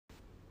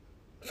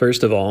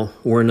First of all,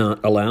 we're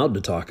not allowed to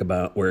talk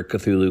about where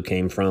Cthulhu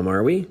came from,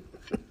 are we?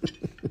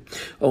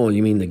 Oh,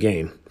 you mean the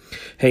game.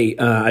 Hey,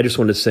 I just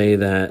wanted to say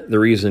that the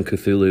reason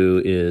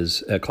Cthulhu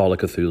is, Call of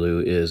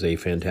Cthulhu is a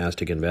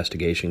fantastic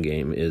investigation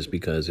game is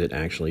because it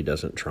actually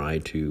doesn't try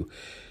to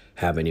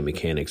have any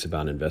mechanics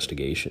about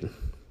investigation.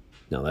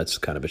 Now, that's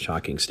kind of a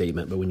shocking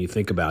statement, but when you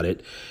think about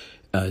it,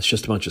 it's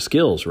just a bunch of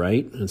skills,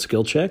 right? And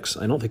skill checks.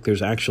 I don't think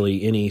there's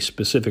actually any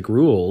specific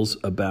rules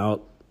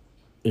about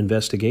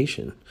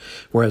investigation,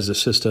 whereas a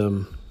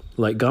system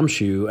like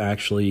Gumshoe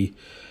actually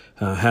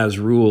has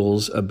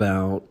rules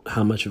about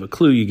how much of a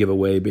clue you give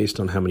away based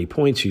on how many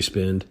points you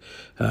spend.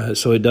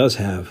 So it does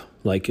have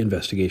like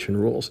investigation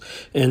rules.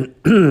 And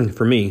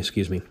for me,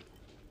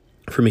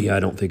 I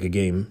don't think a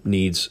game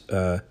needs,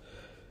 I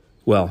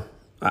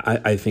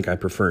think I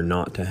prefer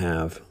not to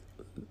have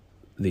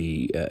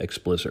the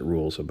explicit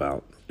rules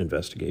about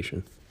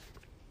investigation.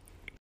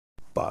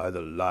 By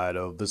the light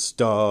of the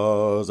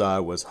stars, I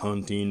was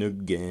hunting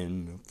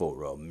again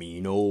for a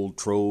mean old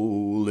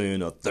troll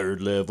in a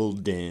third-level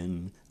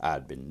den.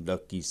 I'd been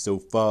lucky so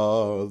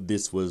far,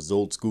 this was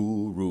old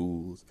school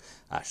rules.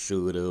 I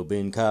should have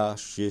been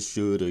cautious,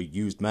 should have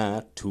used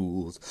my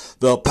tools.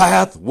 The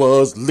path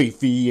was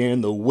leafy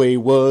and the way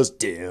was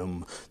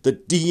dim. The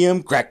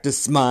DM cracked a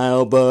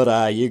smile, but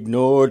I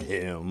ignored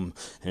him.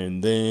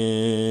 And then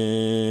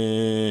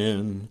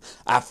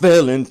I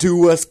fell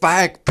into a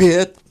spike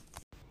pit.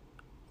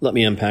 Let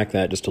me unpack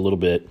that just a little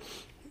bit.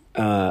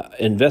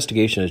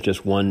 Investigation is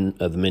just one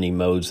of the many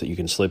modes that you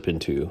can slip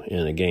into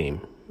in a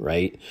game,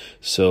 right?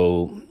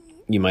 So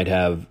you might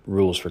have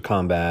rules for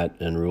combat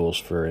and rules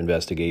for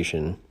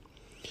investigation.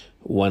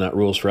 Why not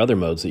rules for other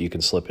modes that you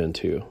can slip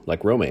into,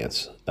 like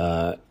romance?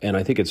 And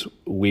I think it's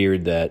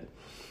weird that,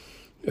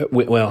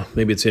 well,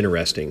 maybe it's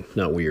interesting,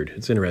 not weird.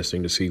 It's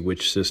interesting to see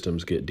which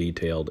systems get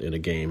detailed in a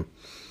game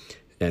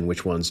and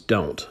which ones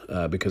don't,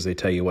 because they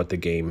tell you what the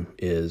game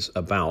is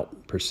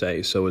about, per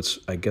se. So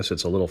I guess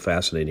it's a little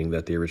fascinating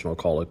that the original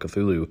Call of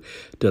Cthulhu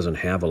doesn't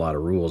have a lot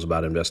of rules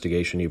about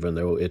investigation, even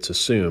though it's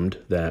assumed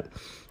that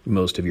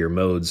most of your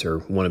modes, or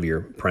one of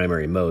your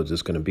primary modes,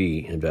 is going to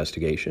be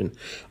investigation.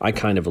 I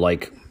kind of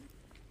like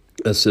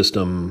a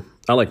system,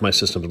 I like my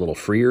systems a little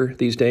freer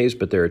these days,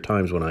 but there are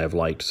times when I have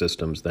liked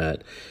systems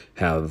that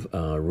have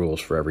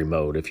rules for every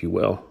mode, if you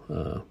will.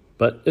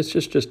 But it's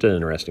just an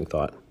interesting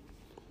thought.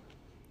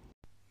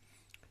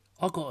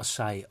 I gotta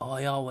say,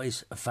 I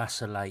always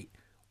vacillate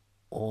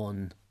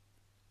on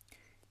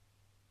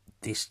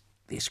this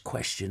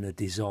question of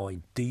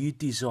design. Do you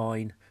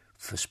design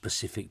for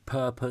specific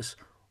purpose,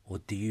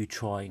 or do you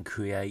try and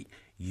create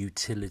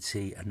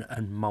utility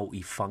and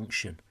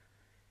multi-function?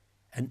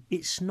 And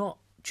it's not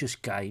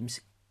just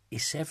games,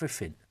 it's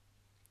everything.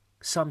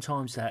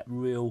 Sometimes that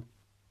real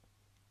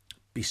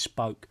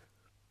bespoke,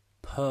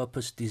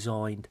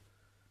 purpose-designed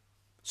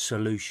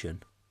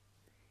solution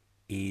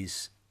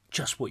is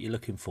just what you're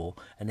looking for,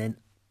 and then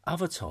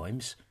other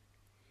times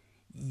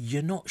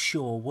you're not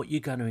sure what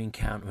you're going to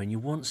encounter and you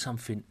want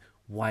something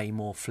way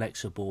more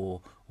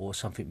flexible or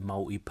something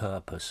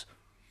multi-purpose.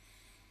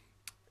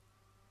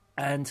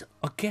 And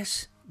I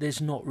guess there's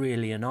not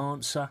really an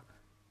answer,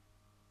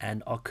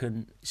 and I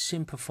can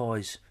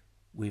sympathise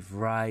with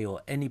Ray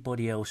or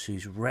anybody else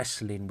who's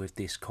wrestling with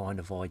this kind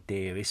of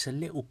idea. It's a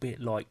little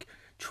bit like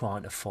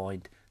trying to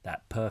find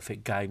that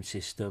perfect game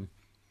system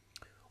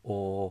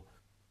or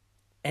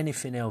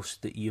anything else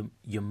that you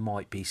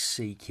might be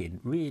seeking,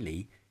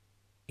 really,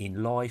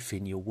 in life,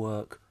 in your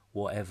work,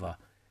 whatever.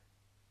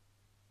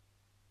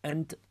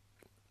 And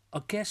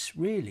I guess,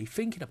 really,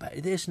 thinking about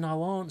it, there's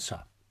no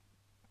answer.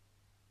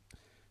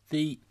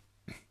 The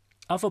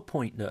other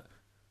point that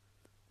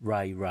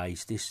Ray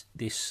raised,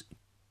 this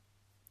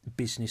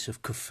business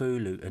of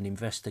Cthulhu and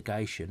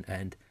investigation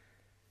and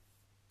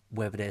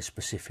whether there's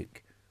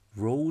specific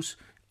rules,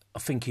 I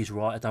think he's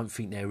right. I don't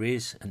think there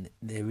is, and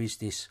there is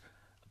this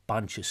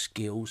bunch of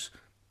skills.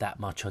 That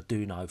much I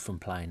do know from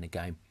playing the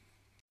game.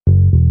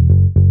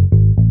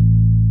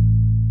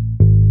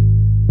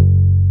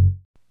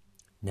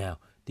 Now,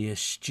 the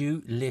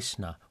astute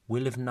listener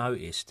will have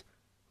noticed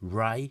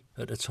Ray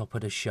at the top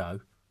of the show,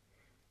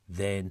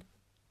 then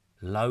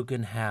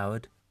Logan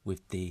Howard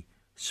with the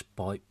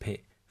Spike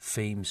Pit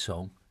theme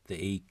song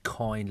that he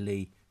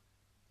kindly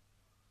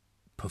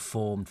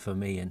performed for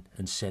me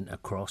and sent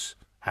across.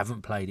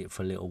 Haven't played it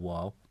for a little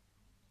while.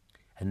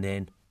 And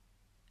then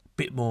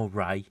bit more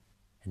Ray,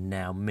 and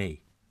now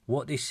me.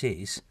 What this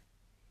is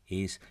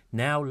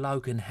now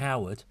Logan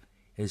Howard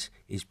has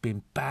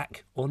been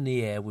back on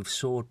the air with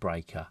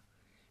Swordbreaker.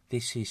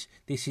 This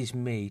is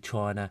me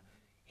trying to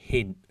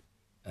hint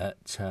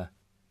at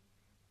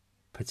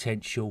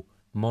potential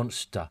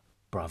Monster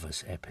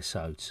Brothers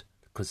episodes,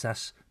 because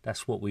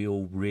that's what we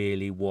all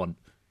really want,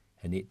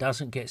 and it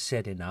doesn't get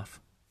said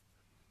enough.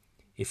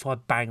 If I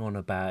bang on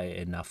about it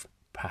enough,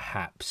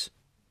 perhaps,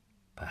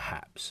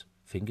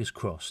 fingers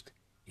crossed,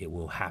 it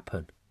will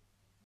happen.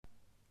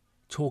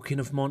 Talking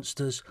of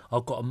monsters,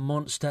 I've got a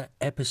monster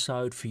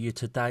episode for you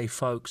today,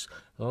 folks.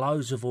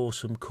 Loads of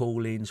awesome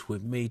call-ins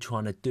with me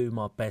trying to do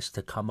my best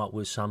to come up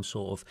with some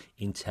sort of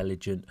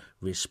intelligent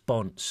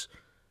response.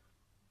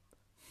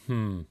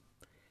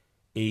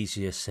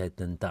 Easier said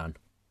than done.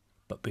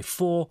 But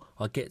before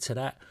I get to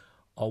that,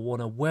 I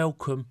want to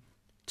welcome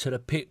to the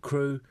pit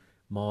crew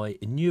my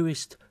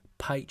newest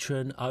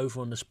patron over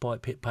on the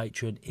Spike Pit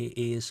Patreon.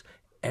 It is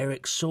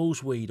Eric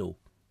Salzwedel.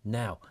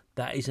 Now,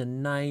 that is a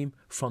name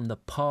from the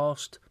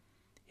past.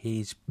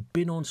 He's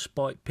been on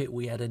Spike Pit.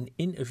 We had an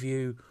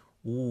interview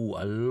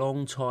a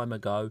long time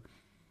ago.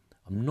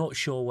 I'm not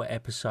sure what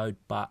episode,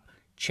 but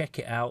check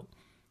it out.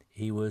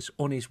 He was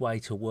on his way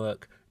to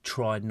work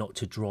trying not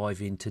to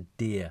drive into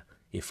deer,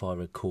 if I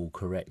recall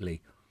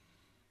correctly.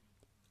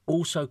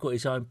 Also got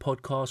his own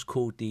podcast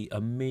called the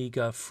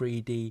Amiga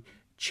 3D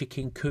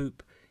Chicken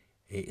Coop.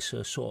 It's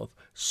a sort of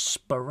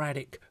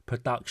sporadic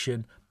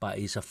production, but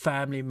he's a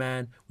family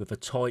man with a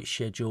tight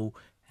schedule,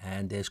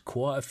 and there's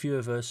quite a few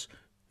of us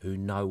who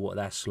know what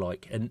that's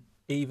like. And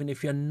even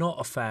if you're not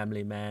a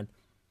family man,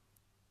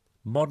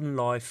 modern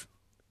life,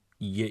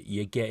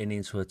 you're getting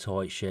into a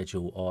tight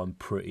schedule, I'm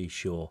pretty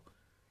sure.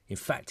 In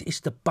fact, it's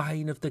the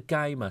bane of the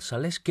gamer. So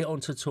let's get on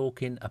to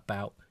talking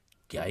about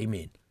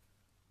gaming.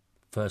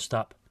 First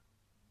up,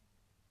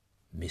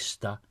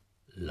 Mr.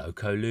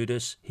 Loco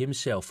Ludus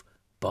himself,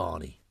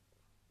 Barney.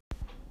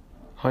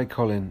 Hi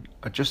Colin,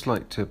 I'd just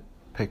like to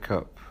pick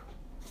up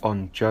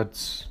on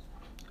Judd's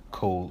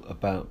call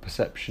about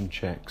perception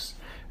checks,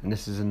 and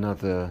this is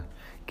another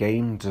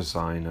game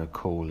designer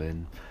call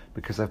in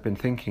because I've been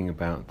thinking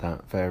about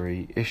that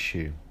very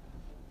issue.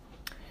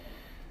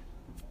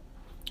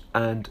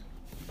 And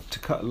to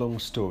cut a long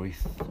story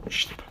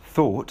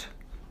thought,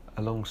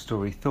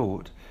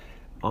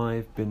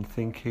 I've been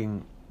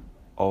thinking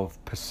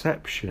of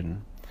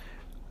perception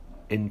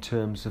in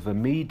terms of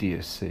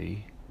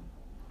immediacy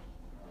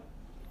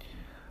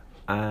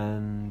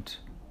and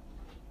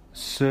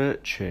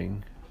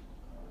searching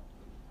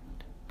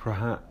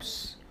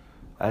perhaps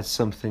as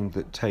something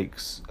that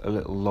takes a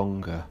little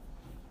longer.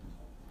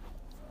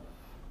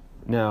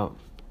 Now,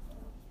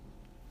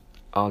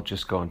 I'll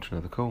just go on to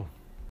another call.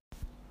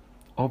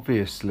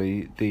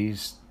 Obviously,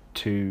 these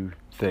two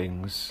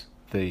things,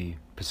 the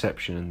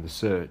perception and the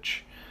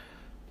search,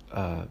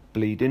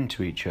 bleed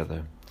into each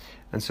other.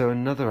 And so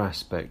another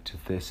aspect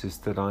of this is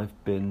that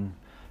I've been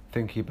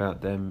thinking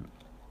about them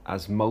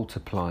as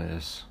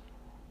multipliers.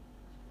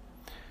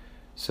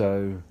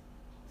 So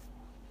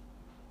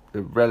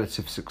the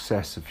relative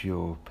success of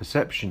your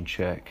perception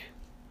check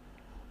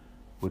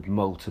would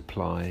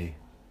multiply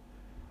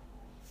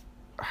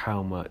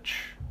how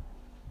much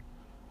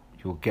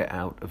you'll get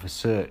out of a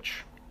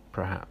search,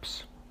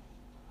 perhaps.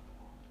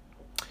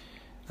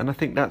 And I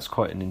think that's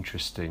quite an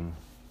interesting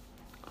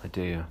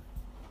idea.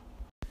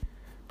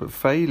 But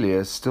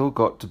failure's still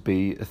got to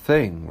be a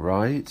thing,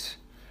 right?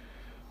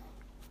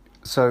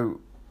 So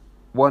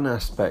one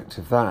aspect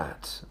of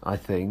that, I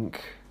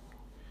think,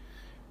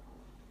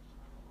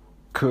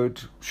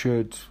 could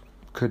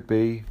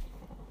be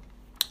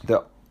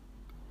that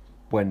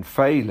when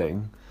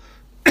failing,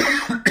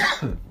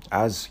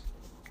 as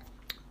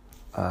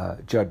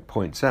Judd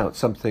points out,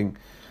 something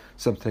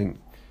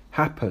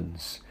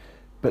happens,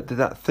 but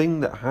that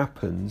thing that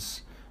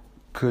happens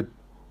could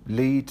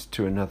lead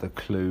to another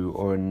clue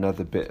or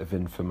another bit of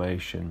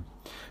information.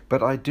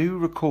 But I do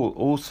recall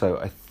also,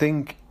 I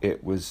think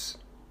it was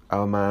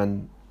our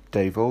man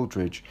Dave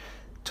Aldridge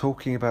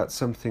talking about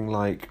something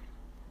like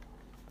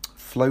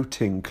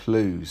floating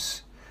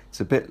clues.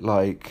 It's a bit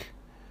like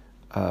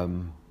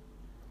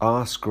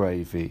arse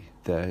gravy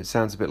there. It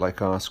sounds a bit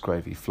like arse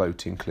gravy,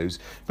 floating clues,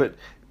 but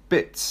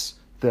bits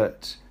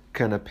that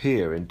can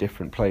appear in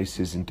different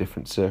places in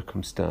different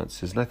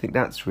circumstances, and I think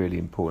that's really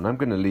important. I'm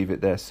going to leave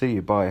it there. See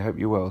you, bye. I hope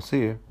you're well.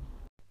 See you.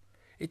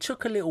 It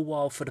took a little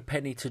while for the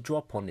penny to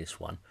drop on this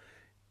one,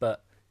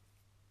 but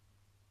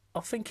I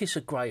think it's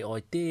a great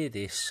idea,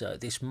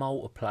 this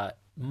multiplier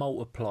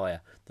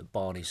that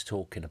Barney's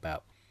talking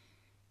about.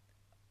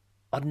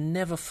 I'd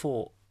never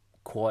thought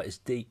quite as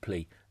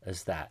deeply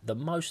as that. The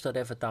most I'd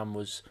ever done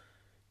was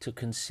to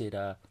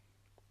consider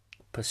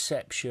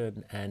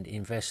perception and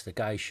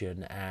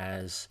investigation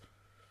as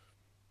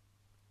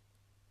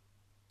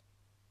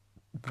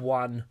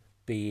one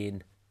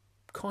being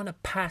kind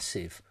of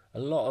passive. A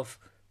lot of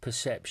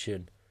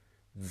perception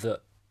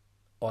that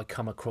I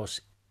come across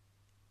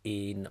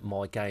in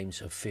my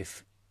games of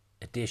 5th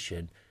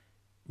edition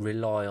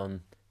rely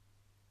on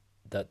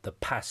the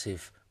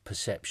passive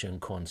perception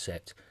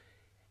concept,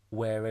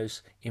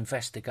 whereas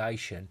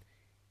investigation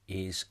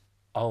is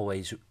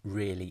always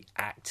really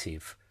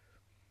active.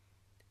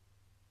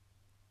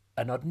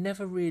 And I'd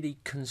never really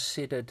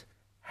considered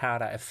how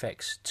that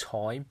affects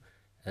time,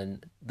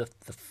 and the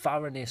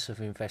thoroughness of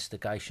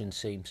investigation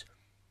seems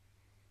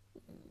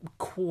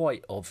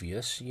quite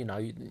obvious. You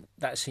know,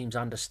 that seems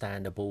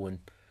understandable, and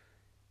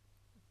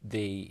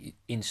the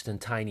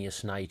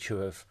instantaneous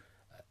nature of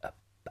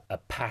a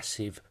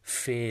passive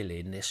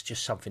feeling, it's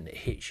just something that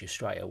hits you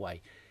straight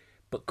away.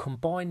 But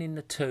combining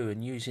the two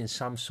and using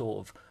some sort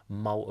of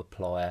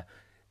multiplier,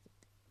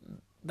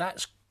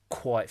 that's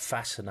quite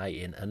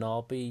fascinating, and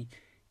I'll be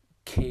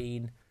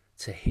keen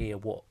to hear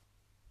what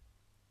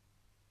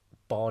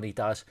Barney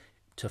does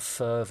to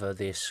further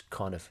this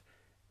kind of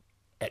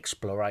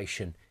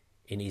exploration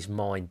in his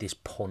mind, this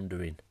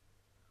pondering.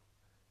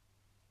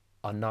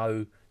 I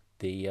know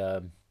these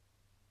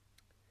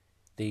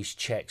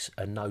checks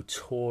are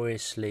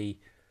notoriously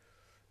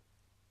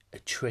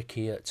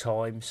tricky at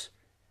times,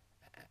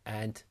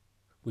 and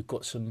we've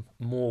got some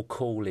more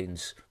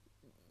call-ins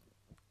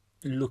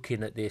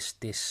looking at this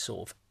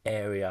sort of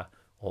area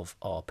of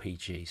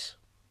RPGs.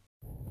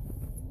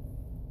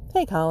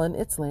 Hey Colin,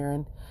 it's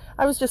Laren.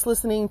 I was just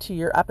listening to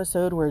your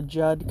episode where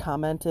Judd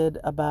commented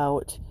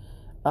about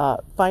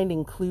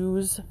finding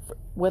clues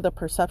with a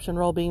perception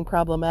roll being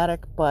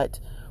problematic, but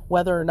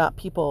whether or not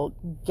people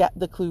get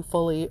the clue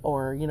fully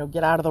or,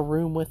 get out of the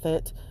room with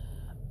it,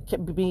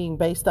 being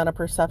based on a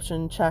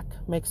perception check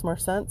makes more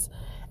sense.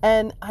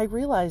 And I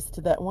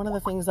realized that one of the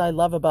things I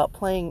love about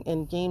playing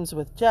in games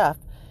with Jeff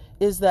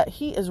is that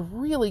he is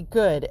really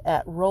good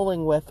at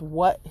rolling with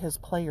what his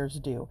players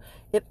do.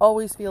 It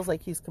always feels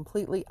like he's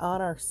completely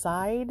on our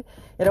side.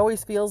 It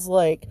always feels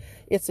like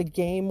it's a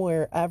game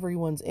where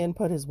everyone's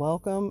input is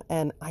welcome,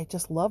 and I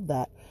just love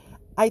that.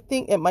 I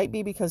think it might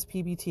be because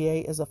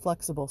PBTA is a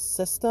flexible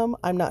system.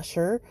 I'm not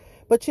sure.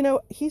 But,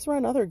 he's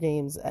run other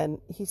games,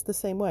 and he's the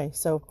same way.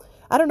 So,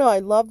 I don't know. I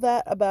love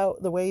that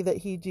about the way that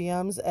he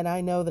GMs, and I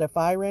know that if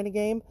I ran a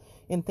game,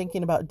 in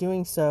thinking about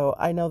doing so,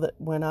 I know that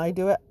when I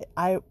do it,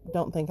 I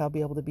don't think I'll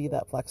be able to be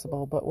that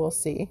flexible, but we'll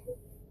see.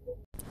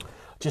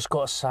 Just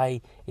got to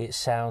say, it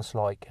sounds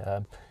like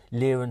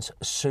Liren's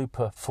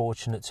super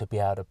fortunate to be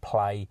able to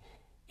play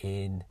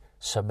in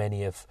so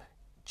many of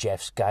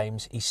Jeff's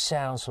games. He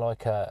sounds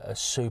like a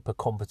super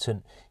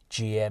competent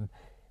GM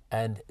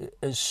and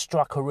has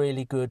struck a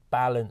really good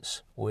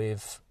balance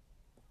with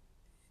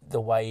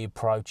the way he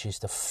approaches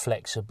the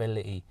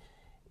flexibility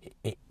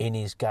in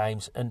his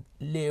games. And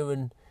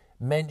Liren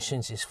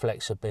mentions his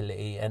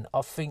flexibility, and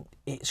I think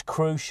it's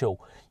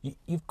crucial.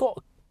 You've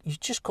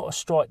just got to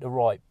strike the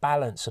right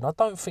balance, and I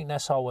don't think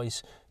that's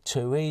always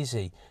too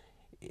easy.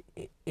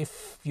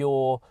 If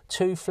you're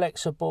too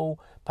flexible,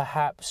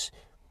 perhaps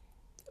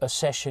a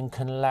session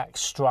can lack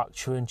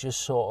structure and just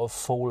sort of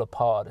fall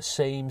apart at the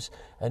seams,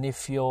 and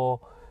if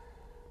you're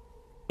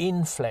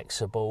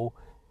inflexible,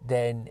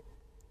 then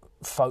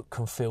folk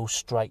can feel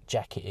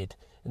straitjacketed.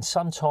 And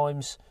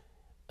sometimes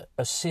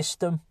a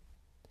system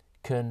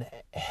can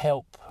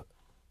help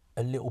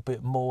a little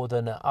bit more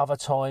than at other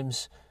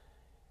times.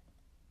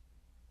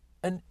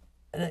 And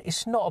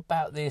it's not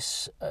about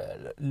this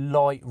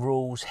light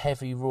rules,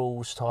 heavy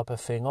rules type of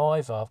thing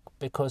either,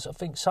 because I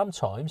think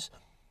sometimes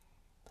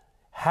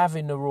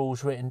having the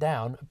rules written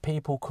down,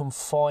 people can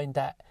find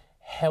that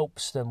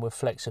helps them with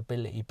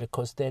flexibility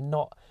because they're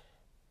not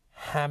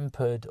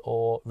hampered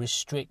or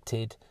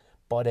restricted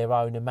by their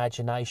own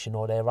imagination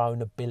or their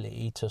own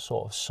ability to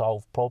sort of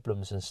solve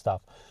problems and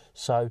stuff.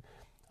 So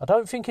I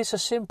don't think it's a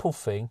simple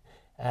thing,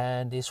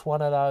 and it's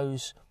one of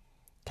those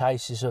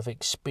cases of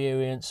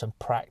experience and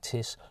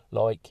practice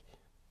like,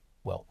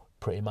 well,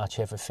 pretty much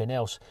everything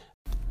else.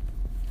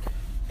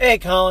 Hey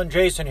Colin,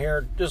 Jason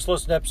here. Just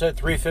listened to episode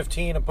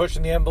 315 of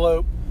Pushing the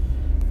Envelope.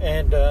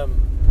 And,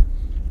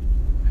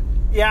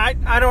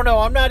 I don't know.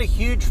 I'm not a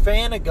huge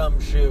fan of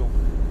Gumshoe.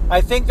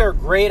 I think there are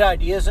great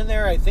ideas in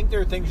there. I think there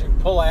are things you can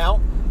pull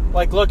out.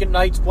 Like look at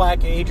Night's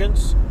Black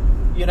Agents.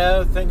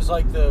 Things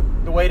like the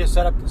way to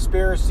set up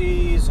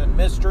conspiracies and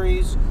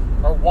mysteries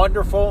are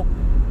wonderful.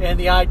 And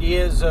the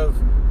ideas of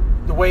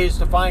the ways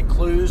to find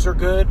clues are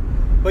good.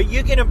 But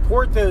you can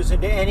import those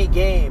into any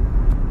game.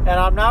 And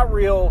I'm not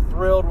real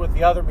thrilled with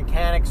the other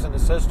mechanics in the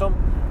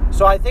system.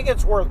 So I think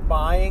it's worth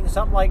buying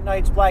something like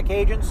Night's Black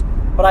Agents.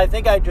 But I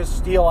think I just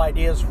steal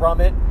ideas from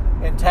it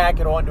and tack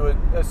it onto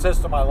a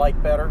system I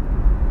like better.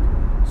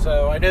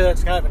 So I know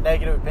that's kind of a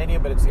negative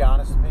opinion, but it's the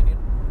honest opinion.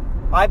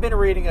 I've been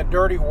reading A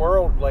Dirty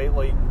World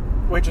lately,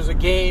 which is a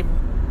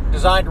game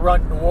designed to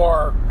run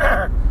noir,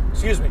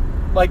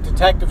 like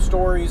detective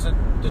stories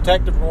and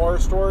detective noir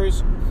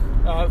stories,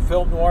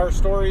 film noir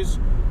stories,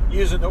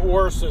 using the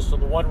OR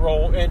system, the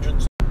one-roll engine.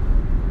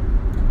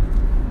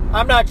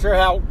 I'm not sure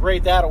how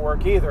great that'll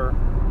work either.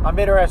 I'm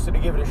interested to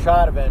give it a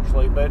shot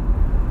eventually, but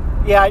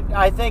yeah,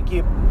 I think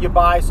you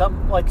buy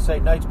something like, say,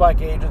 Night's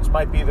Black Agents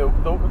might be the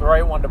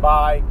right one to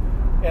buy,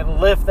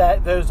 and lift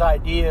those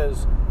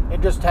ideas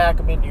and just tack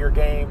them into your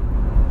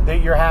game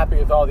that you're happy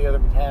with all the other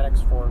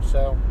mechanics for.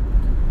 So,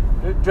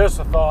 just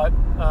a thought.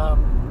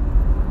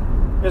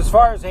 As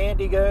far as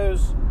Andy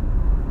goes,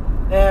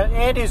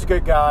 Andy's a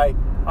good guy.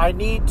 I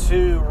need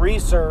to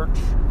research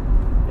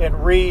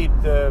and read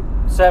the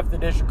 7th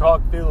edition Call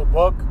of Cthulhu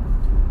book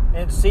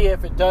and see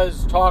if it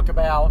does talk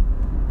about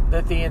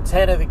that the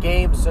intent of the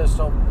game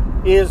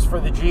system is for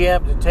the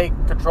GM to take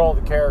control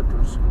of the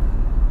characters.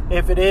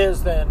 If it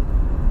is, then,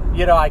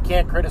 I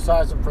can't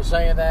criticize him for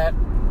saying that.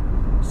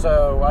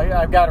 So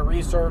I've got to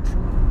research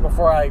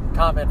before I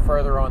comment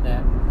further on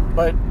that.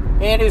 But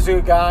Andy's a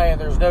good guy, and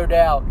there's no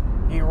doubt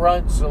He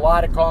runs a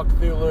lot of Call of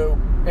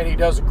Cthulhu, and he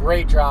does a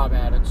great job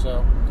at it.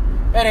 So,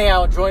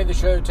 anyhow, enjoying the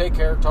show. Take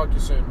care. Talk to you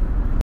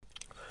soon.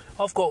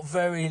 I've got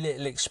very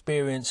little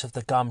experience of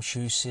the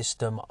gumshoe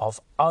system. I've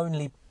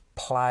only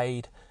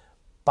played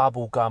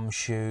Bubble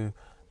Gumshoe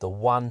the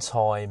one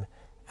time,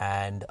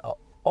 and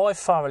I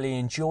thoroughly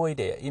enjoyed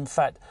it. In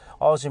fact,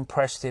 I was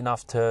impressed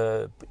enough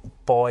to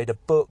buy the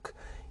book.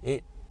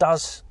 It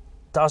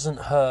doesn't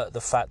hurt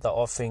the fact that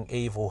I think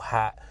Evil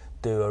Hat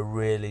do a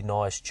really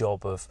nice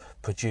job of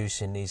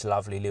producing these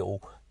lovely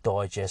little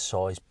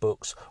digest-sized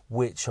books,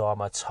 which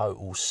I'm a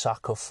total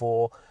sucker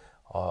for.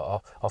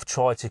 I've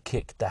tried to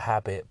kick the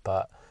habit,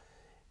 but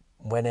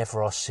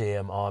whenever I see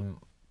them, I'm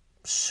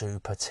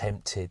super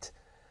tempted.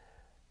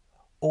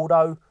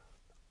 Although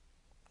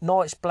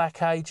Night's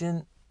Black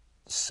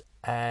Agents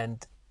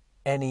and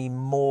any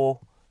more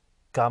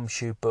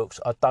Gumshoe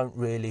books, I don't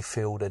really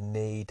feel the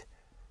need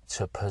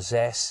to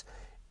possess,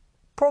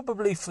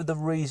 probably for the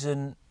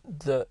reason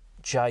that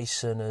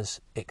Jason has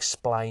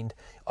explained.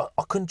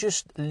 I can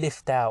just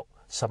lift out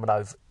some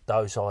of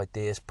those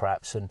ideas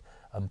perhaps and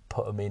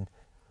put them in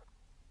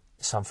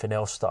something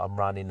else that I'm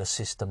running, a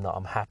system that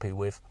I'm happy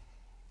with.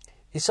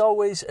 It's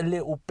always a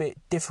little bit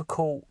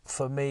difficult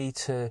for me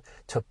to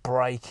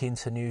break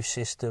into new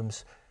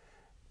systems.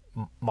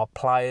 My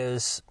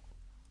players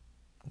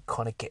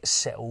kind of get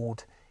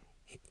settled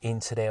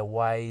into their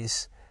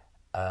ways.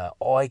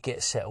 I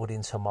get settled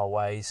into my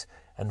ways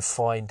and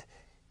find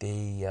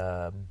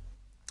the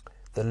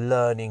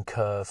learning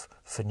curve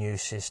for new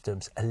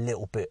systems a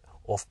little bit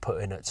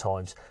off-putting at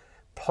times.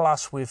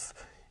 Plus, with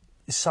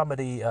some of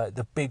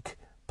the big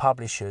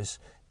publishers,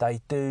 they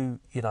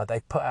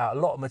put out a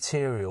lot of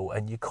material,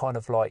 and you kind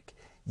of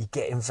you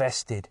get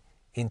invested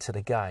into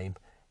the game,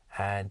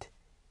 and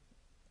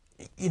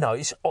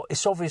it's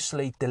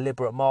obviously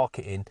deliberate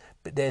marketing,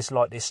 but there's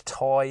this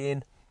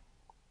tie-in,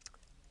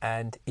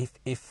 and if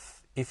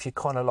you're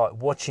kind of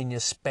watching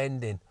your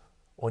spending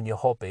on your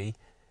hobby,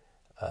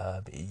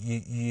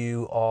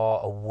 you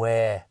are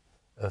aware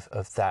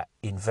of that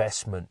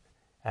investment,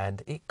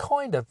 and it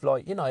kind of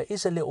it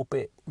is a little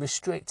bit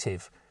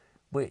restrictive,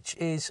 which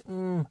is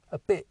a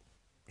bit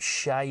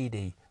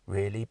shady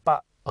really,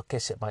 but I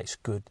guess it makes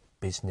good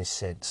business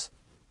sense.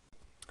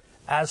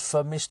 As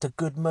for Mr.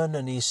 Goodman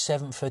and his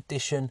 7th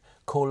edition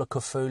Call of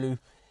Cthulhu,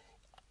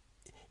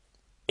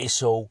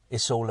 it's all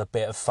a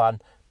bit of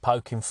fun,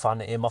 poking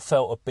fun at him. I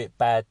felt a bit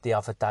bad the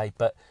other day,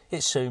 but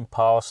it soon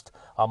passed.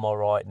 I'm all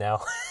right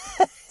now.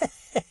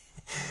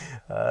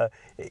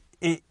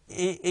 He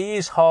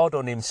is hard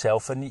on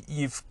himself, and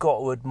you've got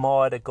to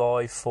admire the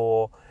guy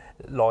for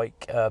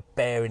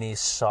bearing his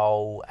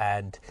soul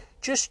and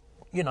just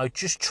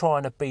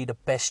trying to be the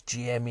best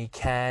GM he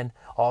can,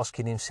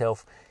 asking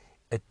himself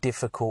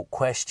difficult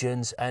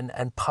questions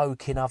and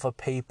poking other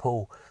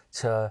people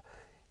to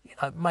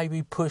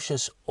maybe push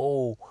us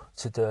all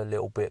to do a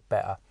little bit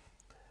better.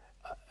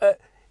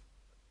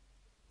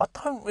 I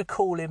don't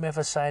recall him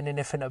ever saying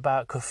anything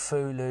about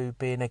Cthulhu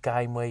being a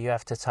game where you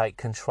have to take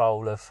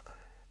control of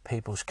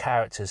people's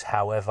characters.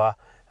 However,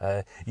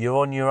 you're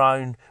on your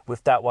own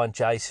with that one,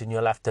 Jason.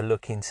 You'll have to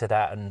look into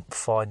that and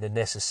find the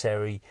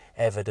necessary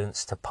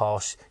evidence to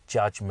pass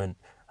judgment.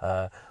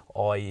 I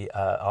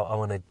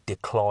want to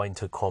decline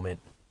to comment.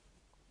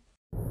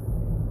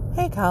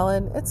 Hey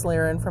Colin, it's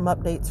Lyran from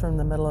Updates from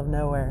the Middle of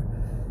Nowhere.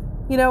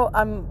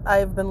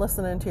 I've been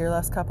listening to your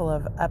last couple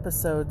of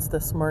episodes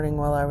this morning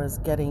while I was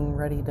getting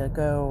ready to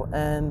go,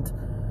 and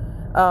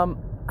a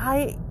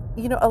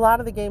lot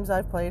of the games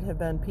I've played have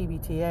been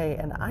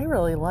PBTA, and I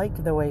really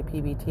like the way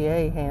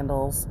PBTA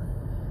handles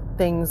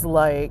things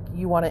like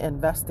you want to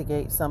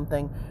investigate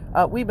something.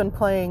 We've been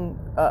playing,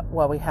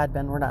 we had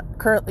been, we're not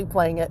currently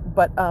playing it,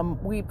 but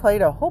we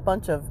played a whole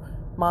bunch of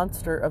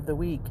Monster of the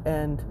Week,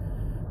 and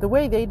the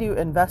way they do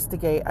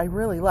investigate I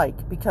really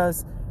like,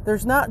 because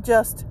there's not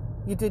just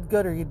you did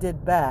good or you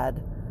did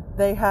bad.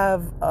 They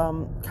have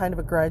kind of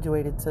a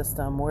graduated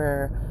system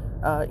where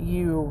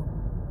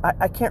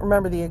I can't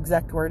remember the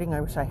exact wording. I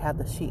wish I had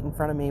the sheet in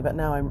front of me, but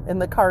now I'm in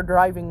the car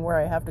driving where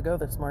I have to go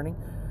this morning.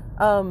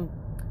 I'll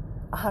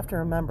have to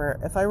remember.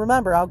 If I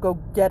remember, I'll go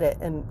get it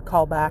and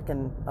call back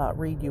and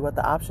read you what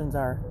the options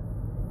are.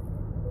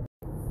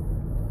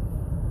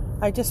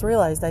 I just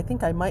realized I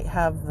think I might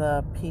have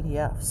the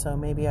PDF, so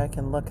maybe I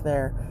can look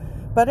there.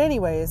 But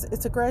anyways,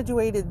 it's a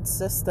graduated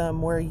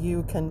system where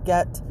you can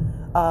get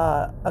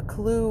a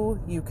clue,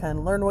 you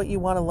can learn what you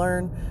want to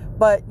learn,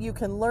 but you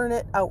can learn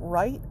it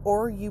outright,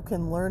 or you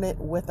can learn it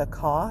with a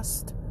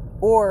cost,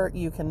 or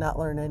you can not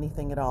learn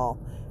anything at all.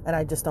 And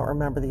I just don't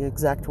remember the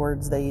exact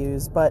words they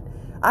use. But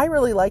I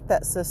really like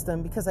that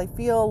system because I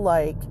feel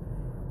like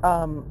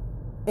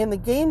in the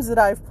games that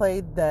I've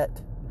played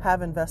that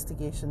have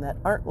investigation that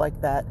aren't like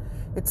that,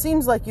 it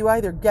seems like you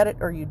either get it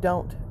or you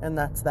don't, and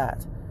that's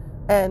that.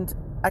 And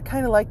I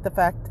kind of like the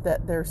fact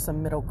that there's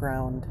some middle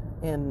ground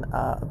in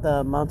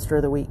the Monster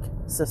of the Week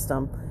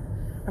system.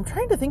 I'm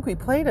trying to think, we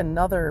played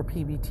another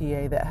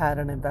PBTA that had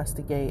an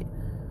investigate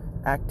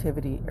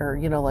activity or,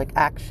 like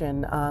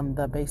action on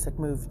the basic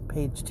move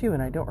page 2,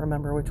 and I don't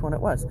remember which one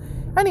it was.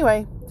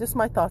 Anyway, just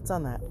my thoughts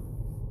on that.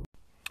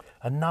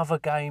 Another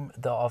game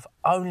that I've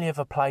only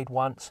ever played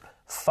once,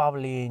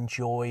 thoroughly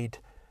enjoyed,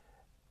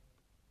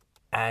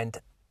 and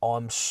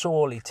I'm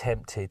sorely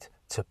tempted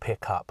to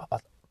pick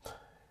up.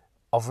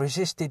 I've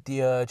resisted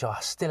the urge, I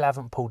still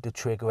haven't pulled the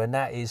trigger, and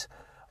that is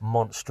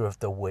Monster of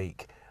the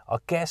Week. I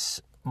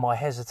guess my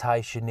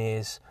hesitation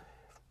is,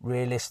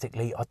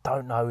 realistically, I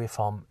don't know if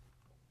I'm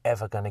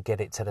ever going to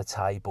get it to the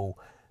table,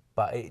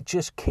 but it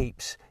just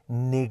keeps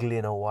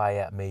niggling away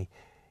at me.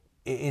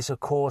 It is, of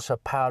course, a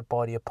Powered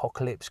by the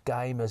Apocalypse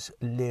game, as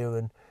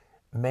Liren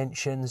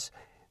mentions.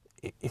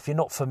 If you're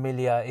not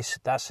familiar,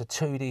 that's a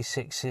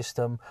 2d6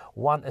 system.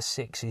 1 to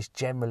 6 is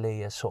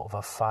generally a sort of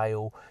a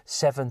fail.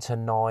 7 to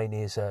 9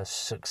 is a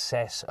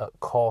success at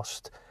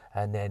cost,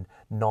 and then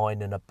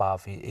 9 and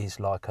above is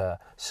like a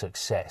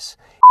success.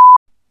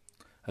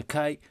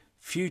 Okay,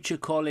 future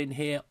Colin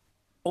here.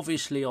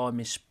 Obviously, I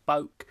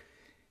misspoke.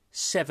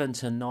 7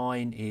 to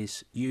 9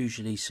 is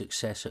usually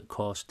success at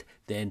cost.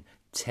 Then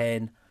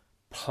 10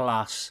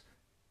 plus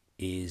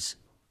is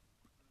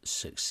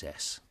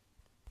success.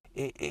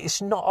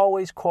 It's not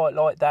always quite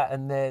like that,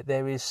 and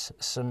there is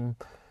some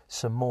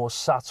more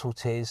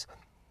subtleties,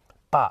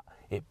 but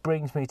it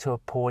brings me to a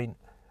point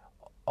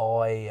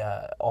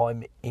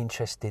I'm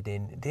interested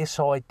in. This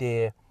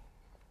idea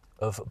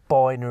of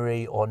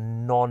binary or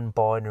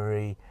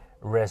non-binary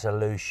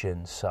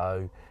resolution.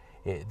 So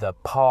the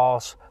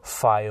pass,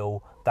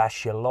 fail,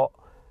 that's your lot.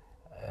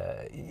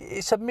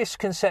 It's a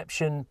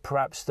misconception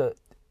perhaps that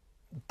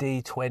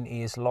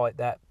D20 is like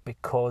that,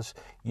 because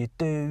you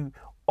do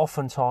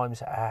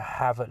oftentimes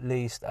have at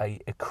least a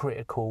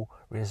critical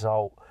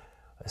result.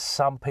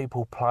 Some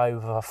people play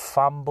with a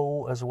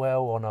fumble as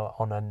well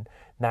on a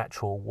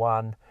natural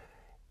 1.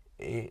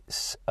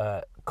 It's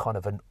kind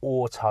of an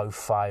auto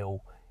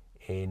fail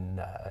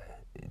in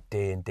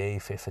D&D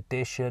 5th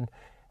edition,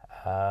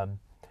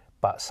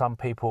 but some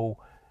people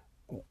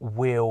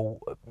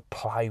will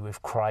play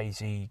with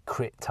crazy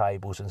crit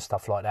tables and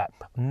stuff like that.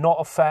 Not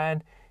a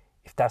fan.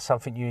 If that's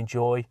something you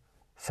enjoy,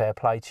 fair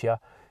play to you.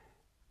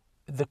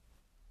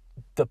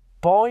 The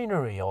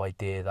binary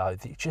idea, though,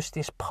 just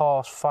this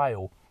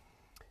pass-fail,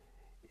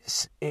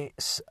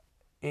 it's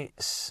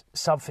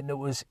something that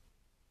was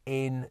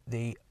in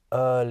the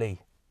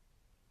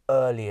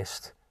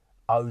earliest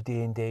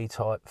OD&D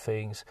type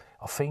things.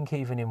 I think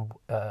even in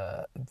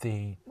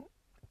the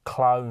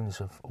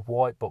clones of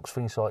White Box,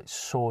 things like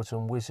Swords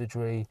and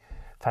Wizardry,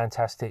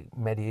 fantastic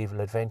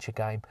medieval adventure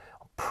game.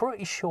 I'm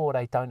pretty sure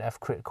they don't have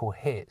critical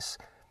hits.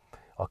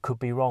 I could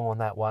be wrong on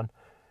that one.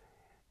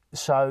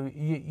 So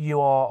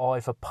you are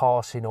either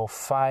passing or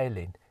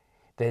failing.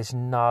 There's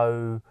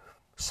no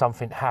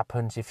something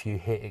happens if you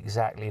hit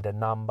exactly the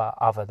number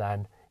other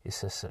than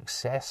it's a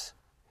success.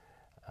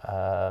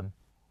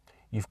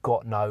 You've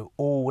got no,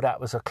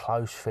 that was a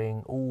close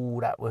thing.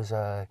 That was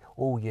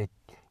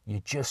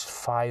you just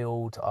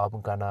failed.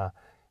 I'm gonna,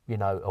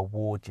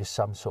 award you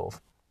some sort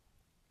of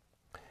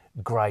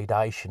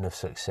gradation of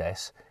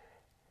success.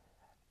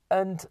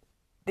 And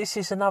this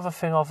is another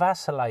thing I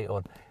vacillate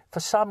on. For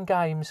some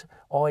games,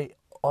 I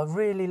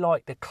really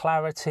like the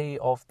clarity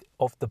of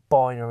the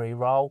binary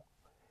roll,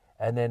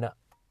 and then at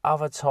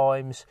other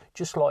times,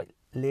 just like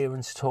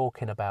Liren's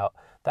talking about,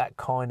 that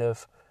kind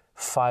of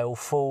fail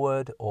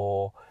forward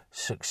or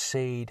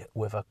succeed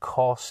with a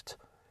cost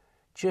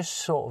just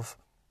sort of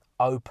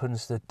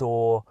opens the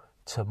door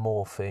to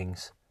more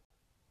things.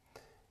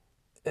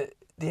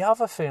 The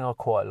other thing I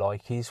quite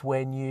like is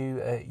when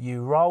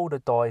you roll the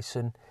dice,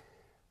 and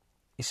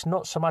it's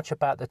not so much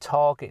about the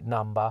target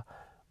number,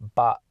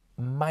 but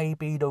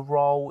maybe the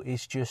roll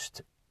is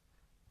just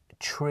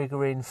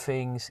triggering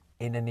things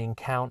in an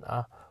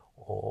encounter.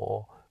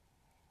 Or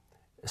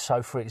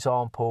so, for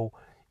example,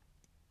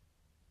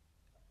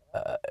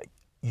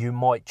 you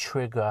might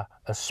trigger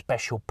a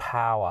special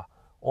power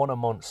on a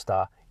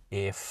monster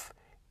if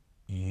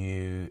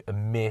you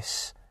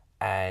miss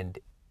and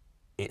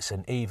it's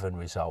an even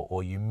result,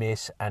 or you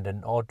miss and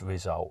an odd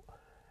result,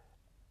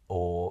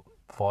 or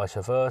vice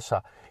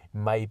versa.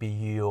 Maybe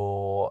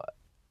your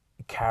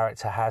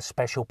character has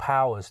special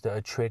powers that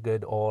are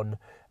triggered on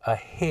a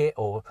hit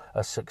or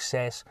a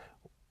success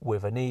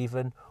with an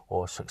even,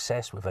 or a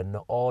success with an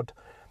odd.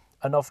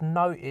 And I've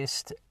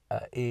noticed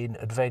in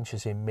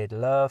Adventures in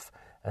Middle-earth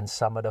and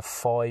some of the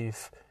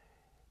 5e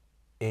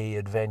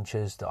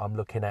adventures that I'm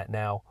looking at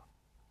now,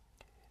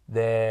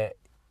 there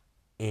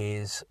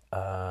is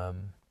a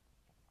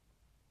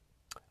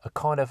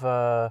kind of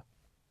a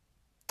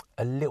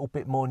little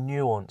bit more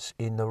nuance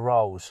in the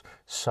rolls.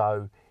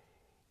 So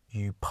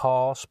you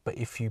pass, but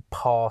if you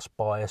pass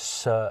by a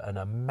certain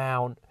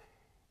amount,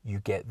 you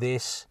get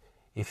this.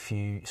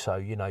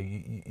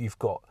 You've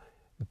got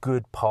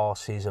good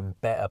passes and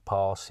better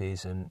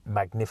passes and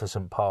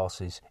magnificent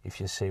passes, if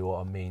you see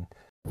what I mean.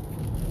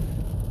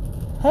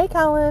 Hey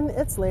Colin,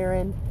 it's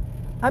Liren.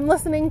 I'm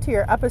listening to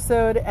your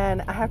episode,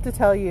 and I have to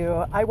tell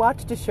you, I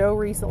watched a show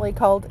recently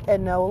called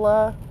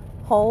Enola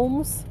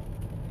Holmes,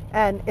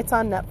 and it's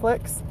on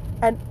Netflix.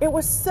 And it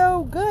was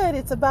so good.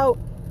 It's about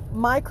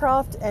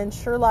Mycroft and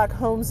Sherlock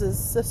Holmes's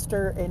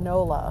sister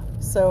Enola.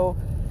 So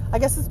I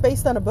guess it's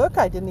based on a book.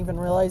 I didn't even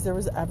realize there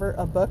was ever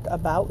a book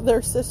about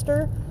their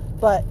sister,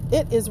 but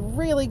it is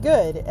really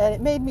good. And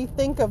it made me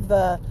think of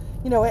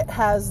it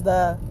has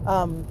the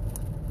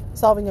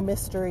solving a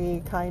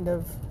mystery kind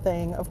of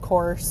thing, of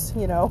course,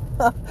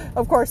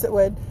 of course it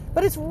would.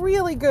 But it's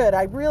really good.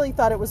 I really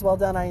thought it was well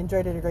done. I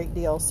enjoyed it a great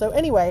deal. So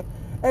anyway,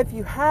 if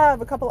you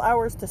have a couple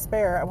hours to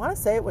spare, I want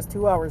to say it was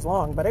 2 hours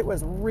long, but it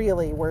was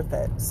really worth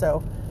it.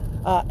 So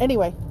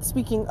anyway,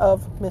 speaking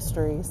of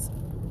mysteries.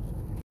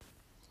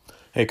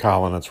 Hey,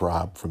 Colin, it's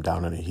Rob from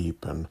Down in a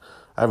Heap, and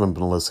I haven't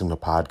been listening to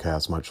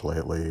podcasts much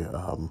lately,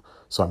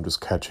 so I'm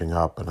just catching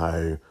up, and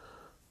I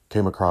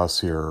came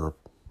across your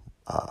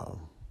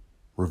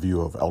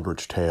review of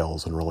Eldritch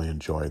Tales and really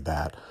enjoyed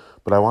that.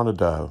 But I wanted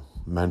to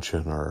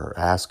mention or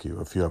ask you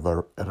if you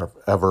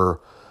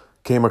ever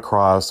came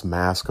across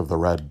Mask of the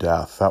Red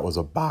Death. That was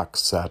a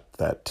box set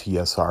that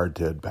TSR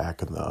did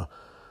back in the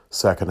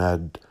second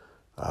ed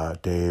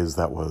days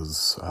that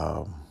was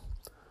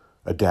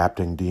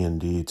adapting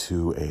D&D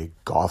to a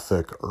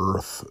Gothic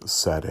Earth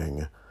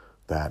setting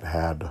that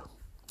had,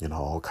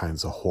 all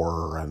kinds of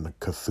horror and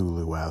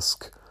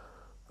Cthulhu-esque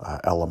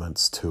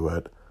elements to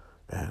it,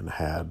 and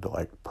had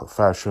like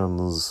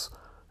professions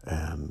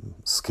and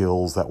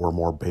skills that were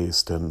more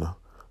based in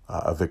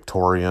a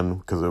Victorian,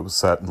 because it was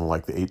set in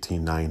like the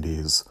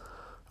 1890s.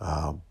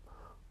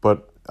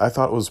 But I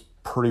thought it was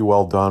pretty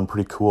well done,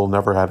 pretty cool.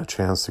 Never had a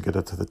chance to get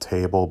it to the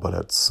table, but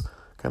it's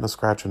kind of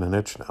scratching an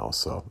itch now.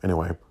 So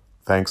anyway,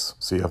 thanks.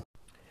 See ya.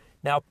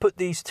 Now, put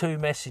these two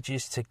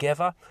messages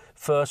together,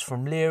 first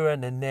from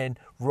Liren and then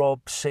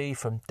Rob C.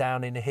 from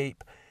Down in a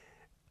Heap.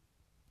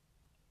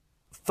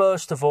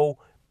 First of all,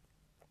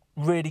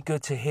 really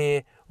good to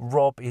hear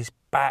Rob is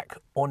back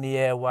on the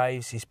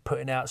airwaves. He's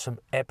putting out some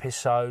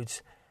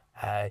episodes,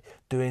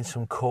 doing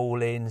some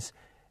call-ins,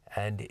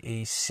 and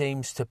he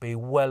seems to be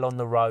well on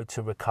the road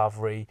to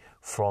recovery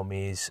from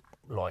his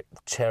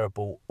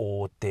terrible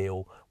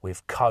ordeal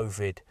with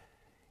COVID.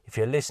 If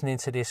you're listening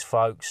to this,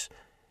 folks,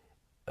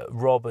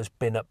 Rob has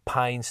been at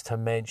pains to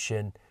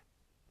mention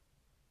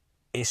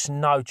it's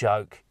no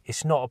joke,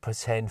 it's not a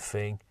pretend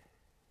thing.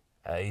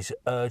 He's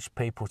urged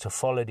people to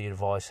follow the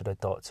advice of the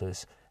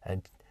doctors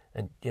and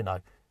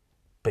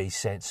be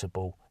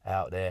sensible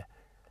out there.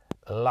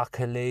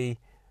 Luckily,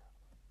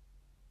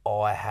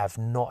 I have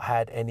not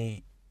had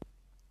any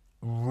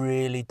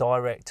really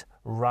direct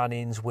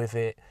run-ins with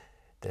it.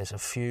 There's a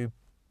few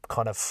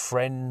kind of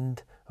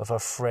friend of a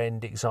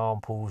friend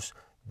examples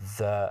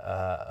that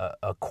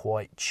are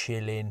quite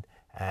chilling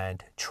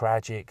and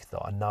tragic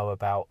that I know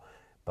about,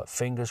 but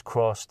fingers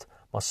crossed,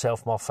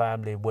 myself, my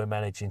family, we're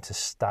managing to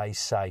stay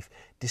safe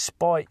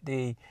despite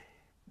the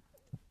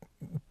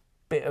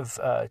bit of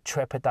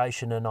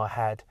trepidation and I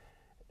had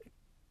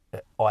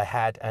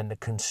and the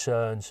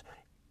concerns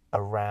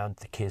around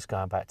the kids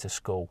going back to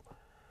school.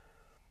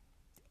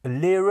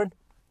 Liren,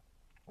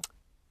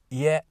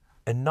 yeah,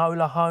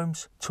 Enola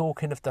Holmes,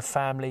 talking of the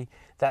family,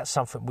 that's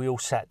something we all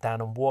sat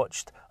down and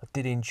watched. I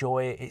did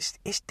enjoy it.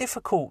 It's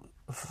difficult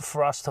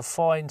for us to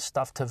find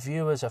stuff to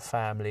view as a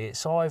family.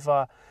 It's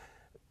either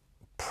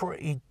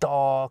pretty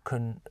dark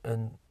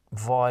and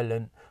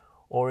violent,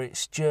 or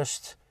it's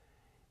just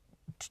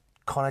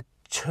kind of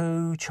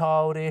too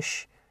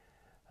childish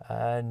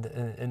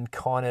and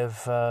kind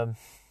of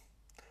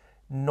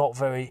not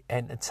very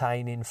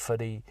entertaining for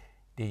the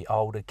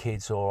older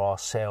kids or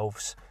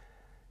ourselves.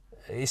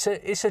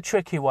 It's a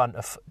tricky one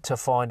to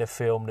find a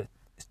film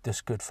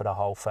that's good for the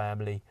whole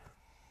family.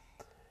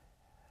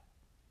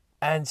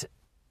 And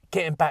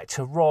getting back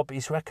to Rob,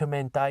 his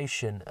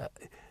recommendation,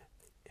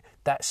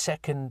 that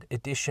second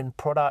edition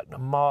product,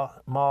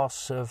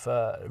 Mask of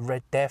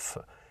Red Death,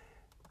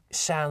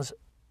 sounds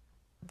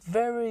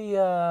very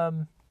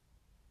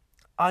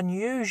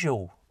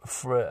unusual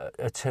for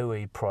a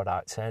 2E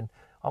product, and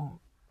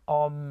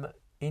I'm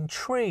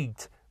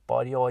intrigued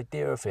by the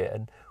idea of it.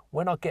 And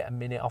when I get a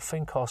minute, I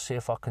think I'll see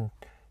if I can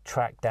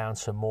track down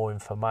some more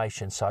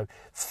information. So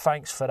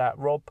thanks for that,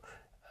 Rob.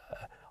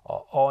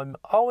 I'm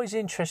always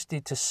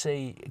interested to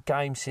see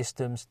game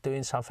systems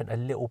doing something a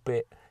little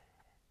bit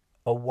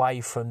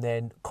away from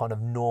their kind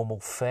of normal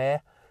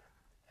fare.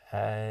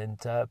 And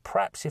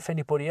perhaps if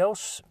anybody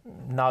else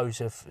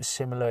knows of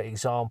similar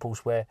examples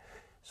where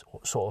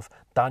sort of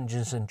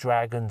Dungeons and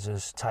Dragons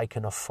has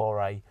taken a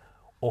foray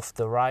off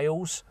the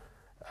rails,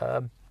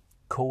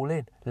 call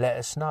in, let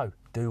us know,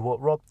 do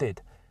what Rob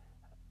did.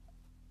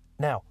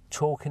 Now,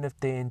 talking of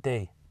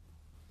D&D.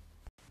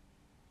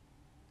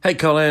 Hey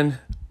Colin,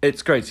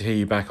 it's great to hear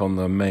you back on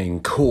the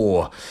main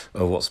core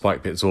of what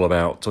Spike Pit's all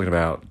about, talking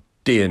about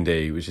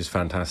D&D, which is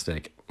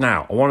fantastic.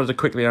 Now, I wanted to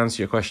quickly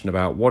answer your question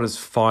about what does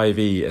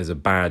 5e as a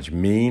badge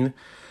mean.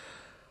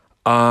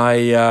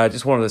 I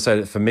just wanted to say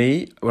that for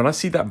me, when I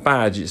see that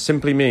badge, it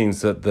simply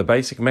means that the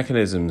basic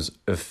mechanisms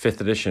of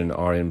 5th edition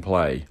are in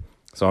play.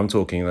 So I'm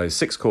talking those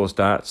 6 core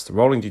stats, the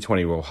rolling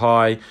d20 roll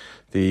high,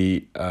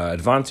 the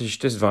advantage,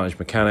 disadvantage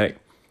mechanic,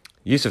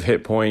 use of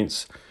hit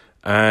points,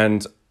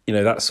 and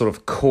that sort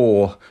of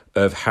core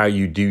of how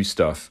you do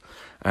stuff.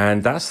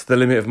 And that's the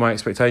limit of my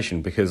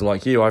expectation, because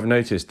like you, I've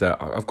noticed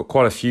that I've got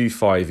quite a few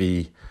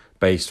 5e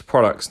based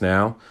products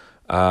now,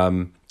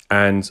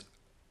 and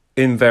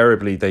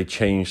invariably they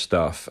change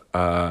stuff.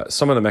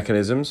 Some of the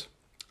mechanisms,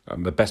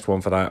 the best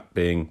one for that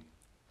being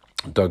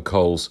Doug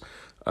Cole's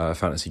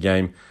fantasy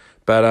game,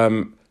 but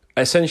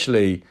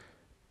essentially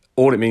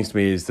all it means to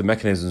me is the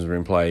mechanisms are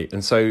in play,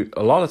 and so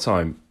a lot of the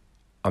time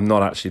I'm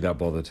not actually that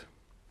bothered.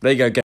 There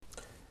you go.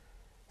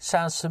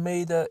 Sounds to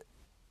me that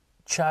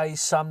Che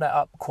summed that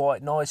up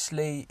quite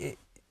nicely.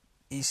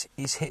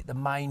 He's hit the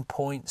main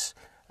points,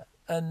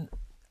 and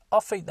I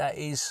think that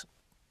is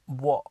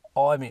what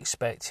I'm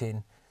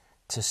expecting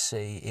to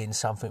see in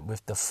something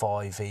with the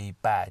 5e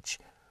badge.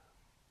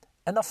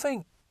 And I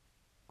think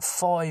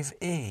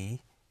 5e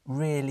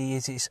really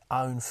is its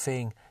own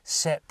thing,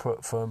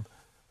 separate from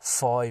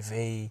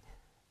 5e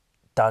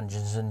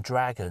Dungeons and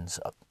Dragons.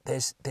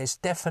 There's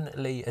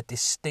definitely a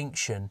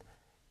distinction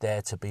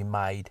there to be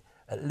made,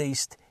 at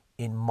least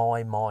in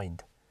my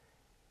mind.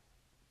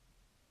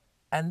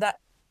 And that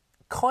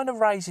kind of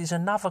raises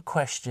another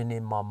question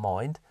in my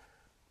mind.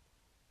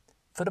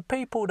 For the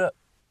people that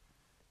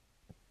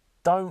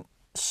don't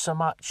so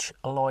much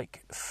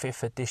like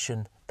 5th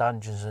edition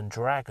Dungeons and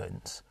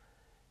Dragons,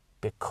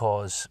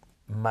 because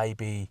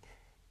maybe,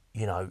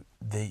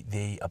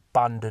 the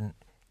abundant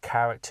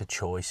character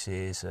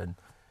choices and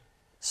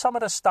some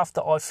of the stuff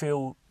that I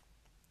feel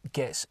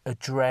gets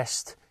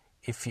addressed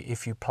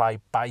if you play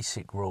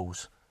basic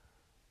rules,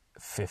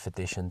 5th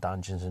edition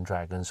Dungeons and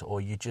Dragons, or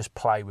you just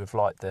play with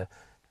like the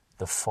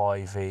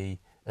 5e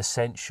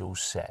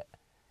Essentials set,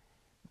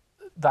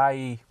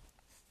 they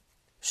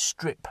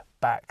strip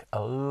back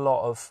a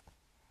lot of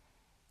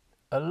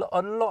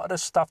the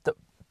stuff that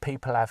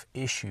people have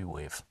issue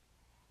with,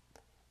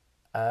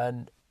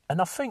 and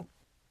I think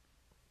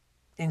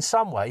in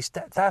some ways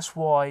that's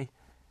why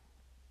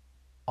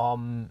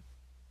I'm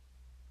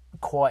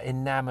quite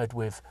enamoured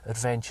with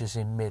Adventures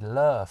in Middle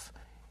Earth.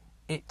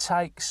 It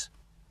takes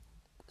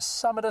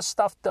some of the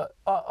stuff that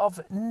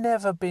I've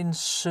never been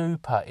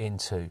super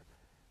into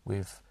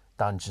with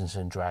Dungeons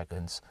and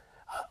Dragons.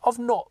 I've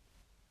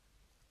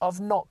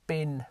not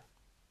been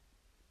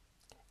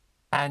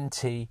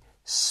anti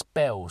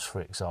spells,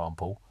 for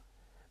example,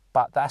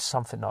 but that's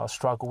something that I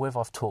struggle with.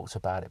 I've talked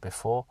about it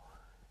before.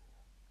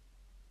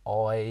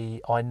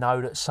 I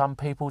know that some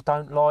people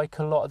don't like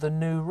a lot of the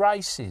new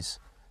races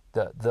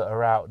that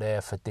are out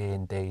there for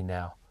D&D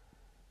now.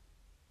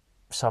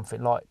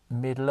 Something like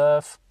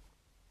Middle-earth,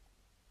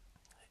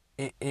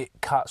 it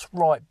cuts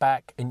right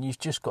back, and you've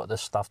just got the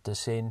stuff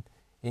that's in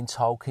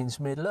Tolkien's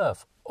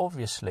Middle-earth,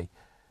 obviously.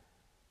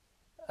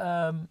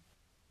 So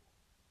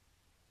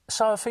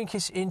I think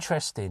it's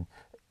interesting.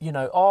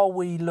 Are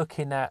we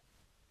looking at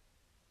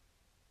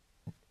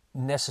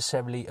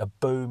necessarily a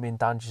boom in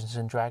Dungeons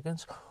and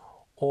Dragons,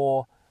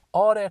 or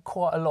are there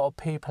quite a lot of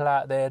people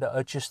out there that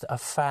are just a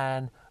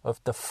fan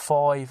of the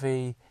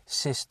 5e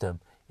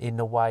system in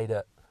the way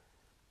that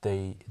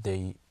the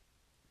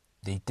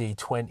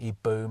D20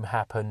 boom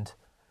happened?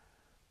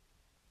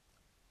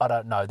 I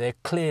don't know. There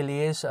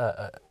clearly is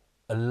a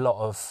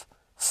lot of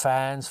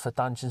fans for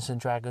Dungeons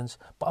and Dragons,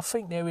 but I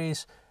think there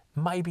is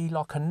maybe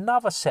like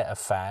another set of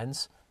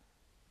fans,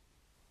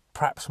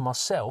 perhaps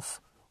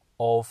myself,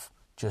 of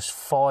just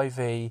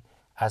 5e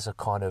as a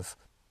kind of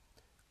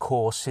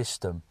core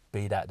system,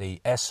 be that the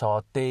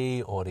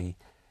SRD or the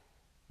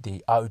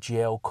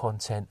OGL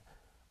content.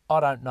 I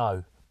don't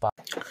know, but...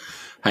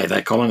 Hey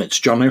there, Colin. It's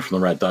John here from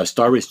the Red Dice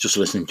Diaries. Just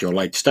listening to your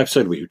latest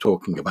episode where you were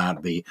talking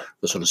about the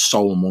sort of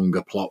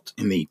soulmonger plot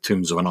in the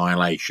Tombs of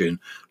Annihilation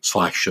 /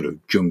 sort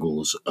of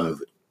Jungles of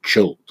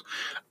Chult.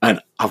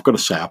 And I've got to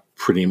say, I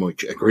pretty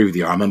much agree with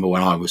you. I remember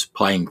when I was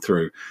playing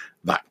through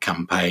that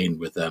campaign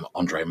with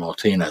Andre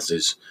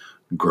Martinez's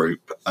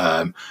group,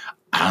 and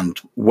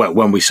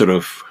when we sort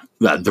of...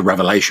 the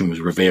revelation was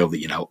revealed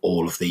that,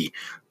 all of the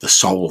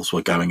souls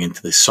were going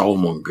into this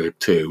soulmonger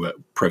to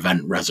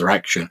prevent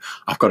resurrection.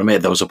 I've got to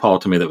admit, there was a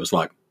part of me that was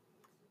like,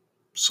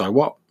 so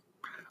what?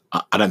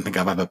 I don't think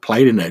I've ever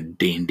played in a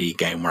D&D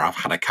game where I've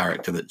had a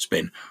character that's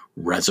been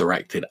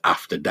resurrected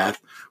after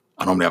death.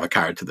 I normally have a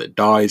character that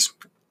dies,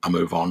 I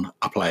move on,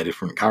 I play a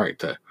different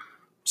character.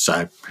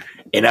 So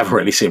it never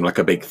really seemed like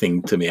a big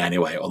thing to me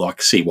anyway, although I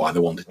can see why they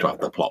wanted to have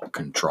the plot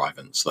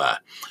contrivance there.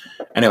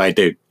 Anyway,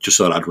 dude, just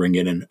thought I'd ring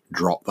in and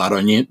drop that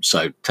on you.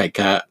 So take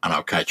care, and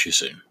I'll catch you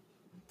soon.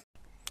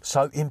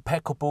 So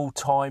impeccable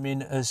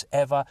timing as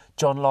ever.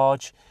 John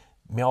Large,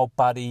 my old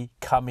buddy,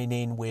 coming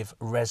in with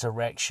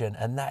Resurrection,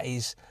 and that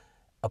is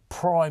a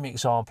prime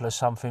example of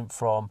something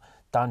from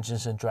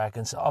Dungeons and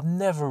Dragons I've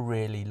never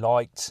really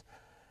liked.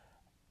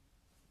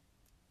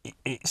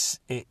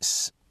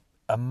 It's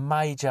a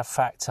major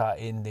factor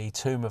in the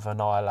Tomb of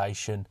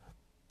Annihilation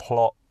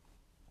plot,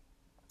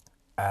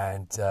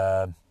 and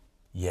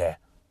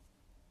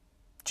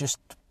just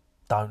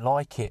don't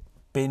like it.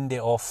 Binned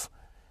it off.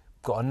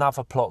 Got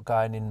another plot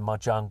going in my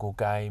jungle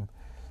game,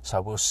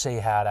 so we'll see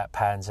how that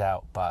pans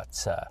out.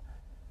 But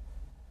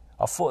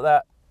I thought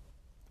that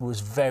was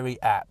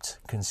very apt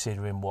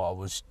considering what I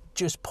was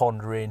just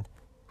pondering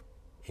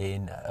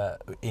in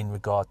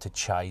regard to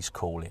Che's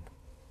calling.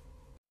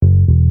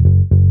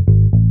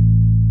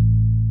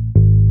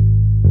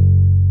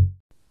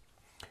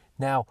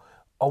 Now,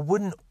 I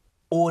wouldn't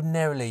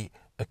ordinarily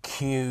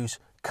accuse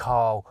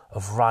Carl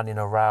of running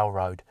a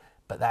railroad,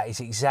 but that is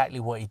exactly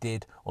what he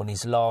did on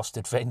his last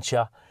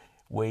adventure.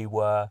 We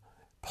were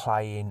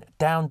playing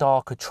Down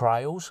Darker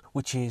Trails,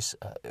 which is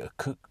a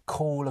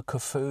Call of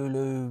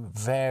Cthulhu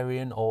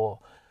variant, or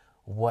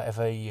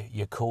whatever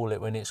you call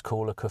it when it's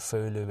Call of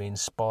Cthulhu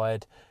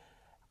inspired.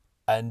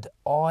 And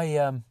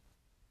I've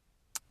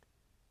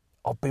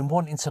been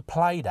wanting to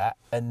play that,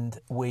 and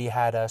we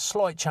had a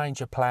slight change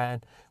of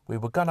plan. We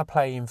were going to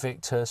play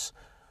Invictus.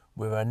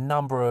 We were a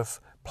number of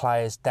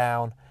players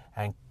down,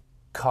 and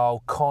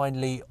Carl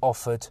kindly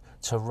offered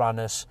to run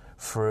us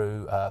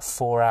through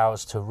 4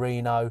 hours to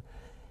Reno,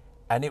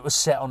 and it was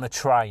set on a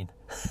train.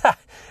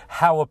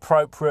 How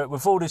appropriate.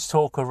 With all this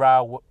talk of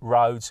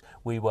railroads,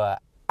 we were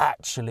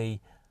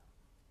actually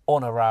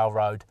on a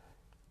railroad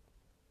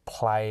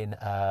playing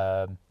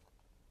a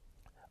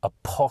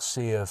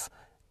posse of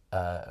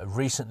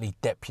recently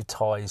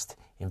deputised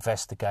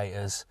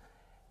investigators,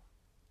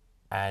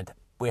 and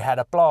we had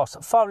a blast.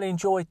 I thoroughly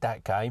enjoyed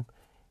that game.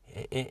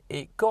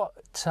 It got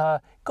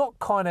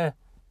kind of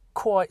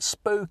quite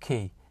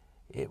spooky.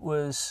 It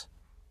was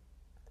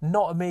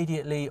not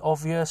immediately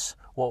obvious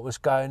what was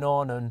going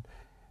on, and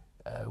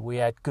we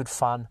had good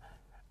fun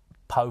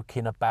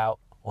poking about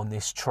on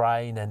this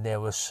train, and there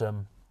was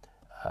some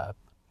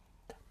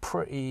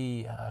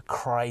pretty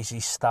crazy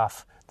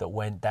stuff that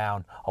went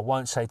down. I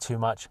won't say too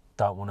much,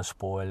 don't want to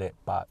spoil it,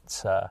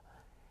 but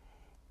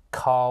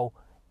Carl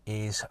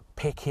is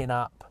picking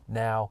up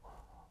now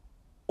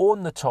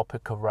on the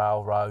topic of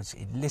railroads.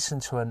 He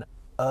listened to an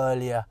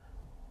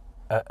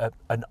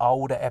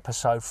older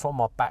episode from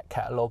my back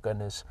catalogue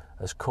and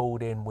has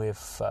called in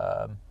with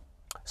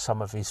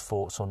some of his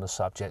thoughts on the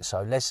subject.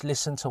 So let's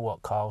listen to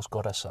what Carl's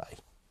got to say.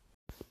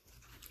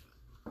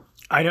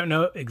 I don't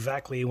know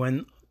exactly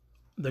when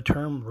the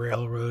term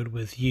railroad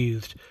was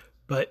used,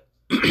 but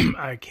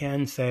I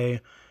can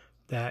say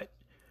that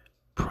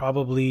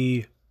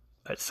probably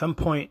at some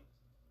point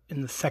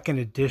in the second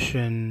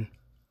edition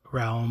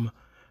realm,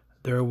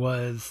 there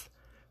was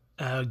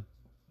a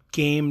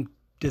game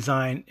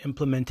design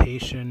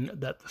implementation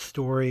that the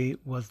story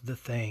was the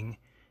thing,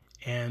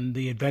 and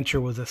the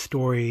adventure was a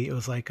story. It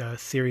was like a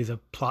series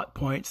of plot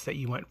points that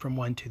you went from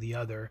one to the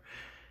other.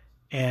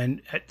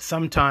 And at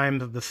some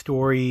time of the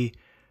story,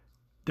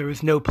 there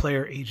was no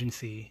player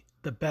agency.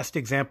 The best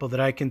example that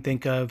I can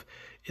think of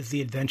is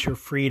the adventure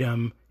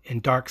Freedom in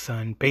Dark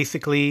Sun.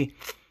 Basically,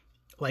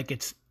 like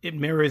it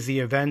mirrors the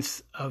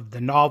events of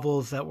the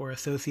novels that were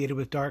associated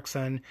with Dark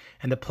Sun,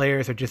 and the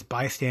players are just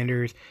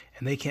bystanders,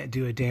 and they can't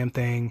do a damn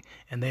thing,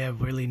 and they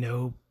have really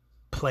no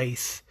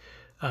place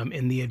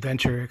in the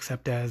adventure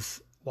except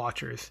as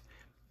watchers.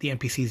 The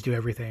NPCs do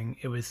everything.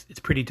 It's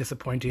pretty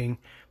disappointing,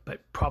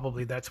 but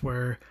probably that's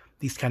where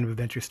these kind of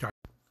adventures start.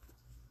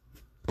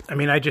 I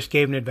mean, I just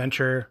gave an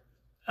adventure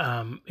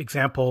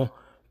example,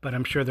 but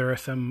I'm sure there are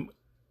some,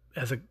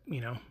 as a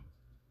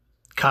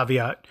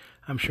caveat,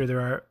 I'm sure there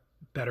are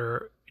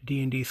better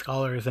D&D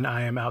scholars than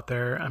I am out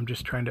there. I'm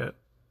just trying to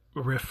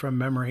riff from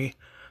memory.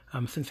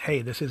 Since,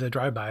 hey, this is a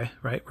drive-by,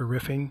 right? We're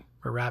riffing,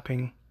 we're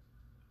rapping.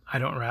 I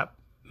don't rap.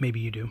 Maybe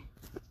you do.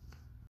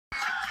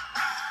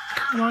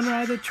 Come on,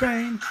 ride the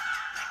train.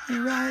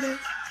 You ride it.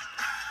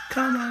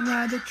 Come on,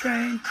 ride the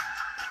train.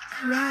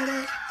 Ride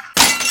it.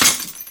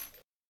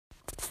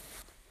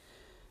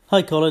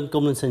 Hi Colin,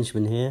 Goblin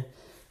Henchman here.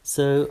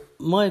 So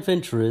my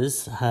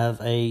adventurers have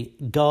a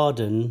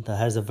garden that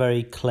has a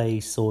very clay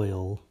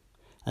soil,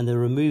 and they're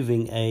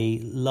removing a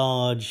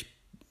large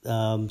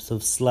sort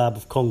of slab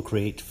of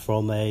concrete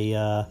from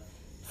a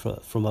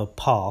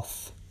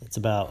path. It's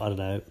about, I don't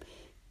know,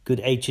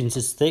 good 8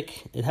 inches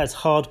thick. It has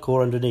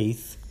hardcore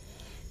underneath.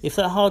 If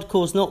that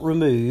hardcore is not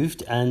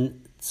removed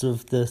and sort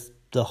of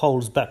the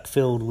hole's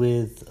backfilled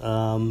with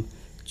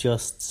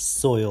just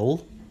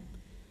soil,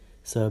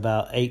 so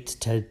about 8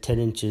 to 10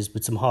 inches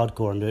with some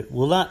hardcore under it,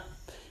 will that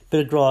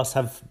bit of grass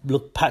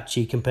look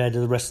patchy compared to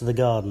the rest of the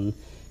garden?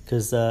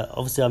 Because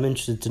obviously I'm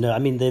interested to know. I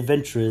mean, the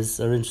adventurers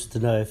are interested to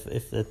know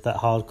if that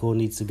hardcore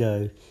needs to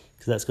go,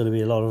 because that's going to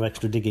be a lot of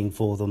extra digging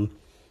for them.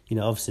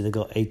 Obviously they've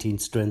got 18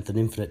 strength and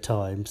infinite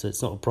time, so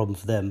it's not a problem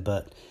for them.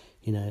 But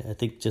I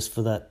think just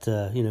for that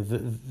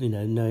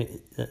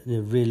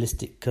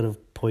realistic kind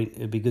of point,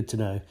 it'd be good to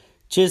know.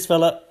 Cheers,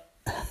 fella.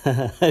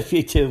 Hope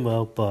you're doing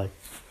well. Bye.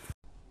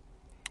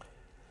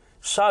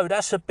 So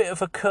that's a bit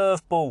of a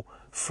curveball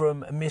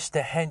from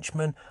Mr.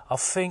 Henchman. I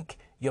think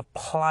your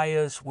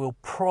players will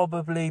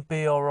probably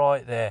be all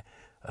right there.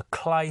 A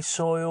clay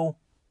soil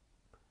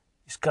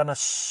is going to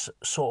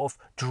sort of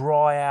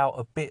dry out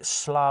a bit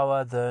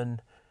slower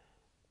than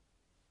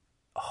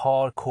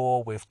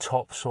hardcore with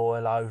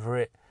topsoil over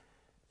it.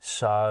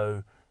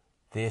 So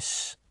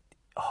this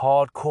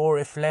hardcore,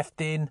 if left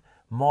in,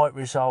 might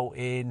result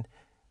in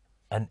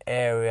an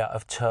area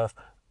of turf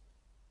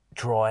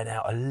drying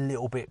out a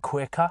little bit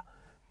quicker.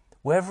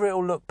 Whether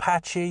it'll look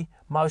patchy,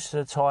 most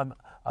of the time,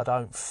 I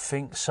don't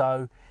think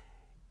so.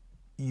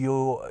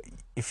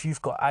 If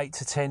you've got 8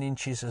 to 10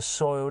 inches of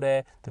soil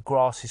there, the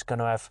grass is going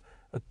to have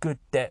a good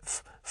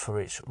depth for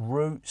its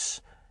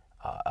roots.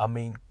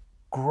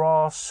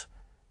 Grass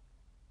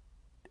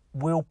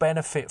will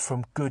benefit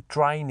from good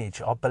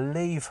drainage. I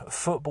believe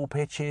football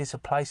pitches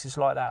and places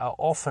like that are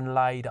often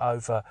laid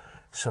over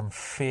some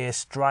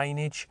fierce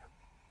drainage,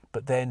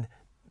 but then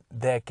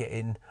they're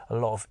getting a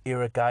lot of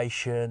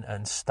irrigation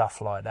and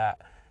stuff like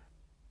that.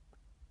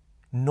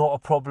 Not a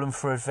problem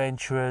for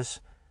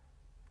adventurers.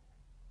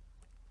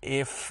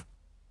 If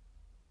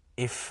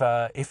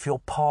your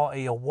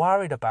party are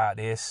worried about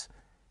this,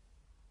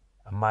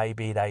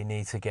 maybe they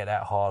need to get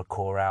that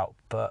hardcore out.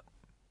 But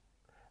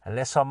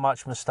unless I'm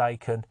much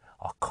mistaken,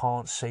 I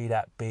can't see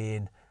that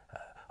being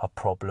a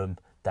problem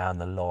down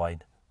the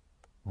line,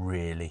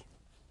 really.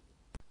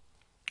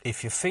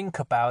 If you think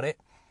about it,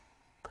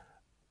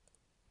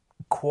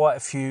 quite a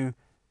few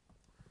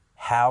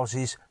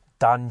houses,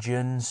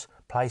 dungeons,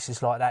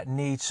 places like that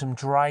need some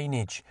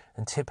drainage,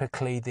 and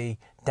typically the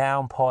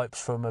downpipes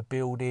from a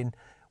building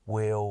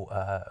will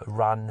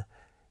run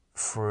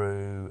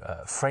through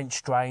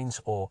French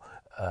drains or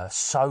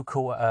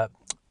soaker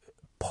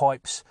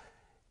pipes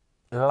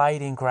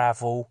laid in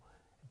gravel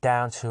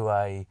down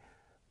to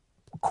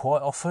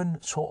quite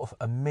often sort of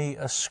a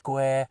metre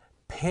square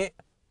pit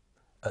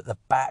at the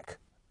back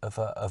of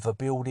a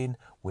building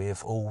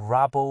with all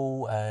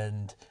rubble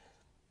and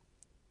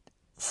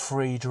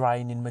free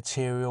draining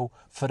material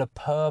for the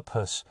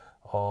purpose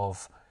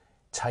of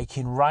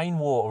taking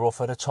rainwater off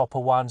at the top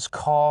of one's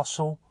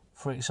castle,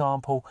 for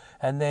example,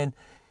 and then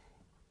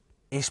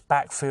it's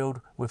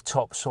backfilled with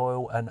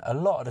topsoil, and a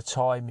lot of the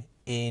time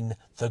in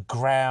the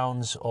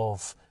grounds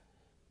of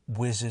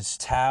wizards'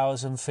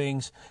 towers and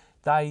things,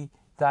 they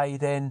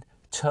then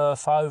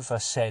turf over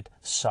said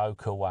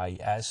soak away,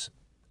 as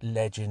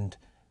legend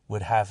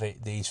would have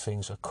it. These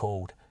things are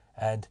called,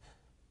 and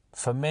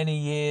for many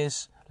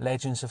years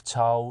legends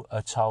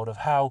are told of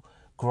how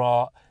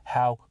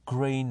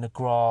green the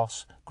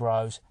grass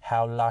grows,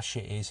 how lush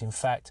it is. In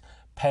fact,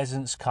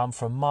 peasants come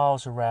from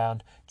miles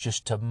around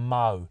just to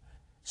mow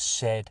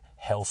said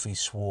healthy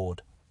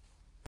sward.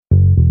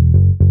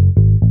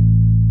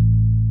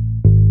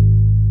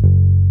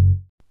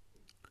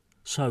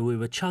 So we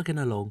were chugging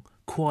along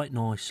quite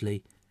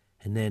nicely,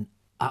 and then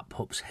up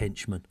pops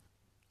henchman.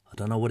 I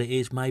don't know what it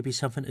is, maybe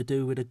something to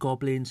do with the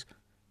goblins,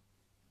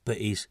 but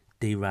he's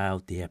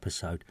derailed the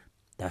episode.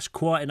 That's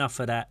quite enough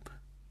of that.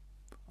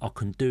 I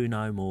can do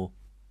no more.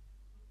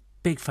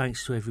 Big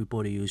thanks to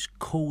everybody who's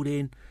called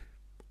in.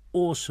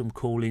 Awesome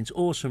call-ins,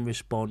 awesome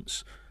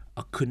response.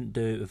 I couldn't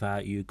do it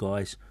without you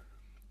guys.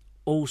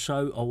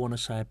 Also, I want to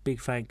say a big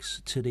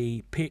thanks to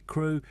the pit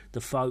crew,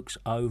 the folks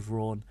over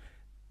on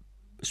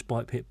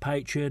Spike Pit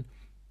Patreon,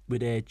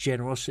 with their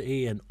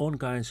generosity and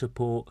ongoing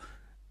support.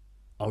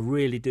 I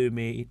really do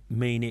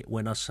mean it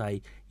when I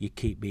say you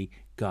keep me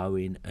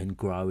going and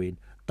growing.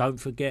 Don't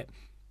forget,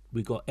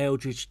 we got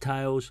Eldritch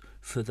Tales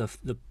for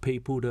the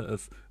people that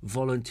have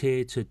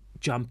volunteered to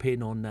jump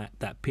in on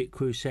that pit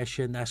crew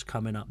session. That's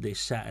coming up this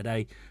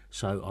Saturday,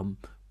 so I'm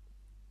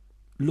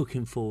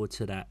looking forward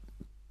to that,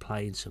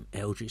 playing some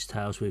Eldritch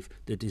Tales with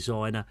the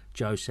designer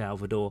Joe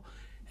Salvador.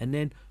 And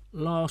then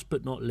last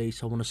but not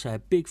least, I want to say a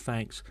big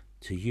thanks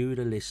to you,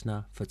 the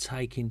listener, for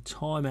taking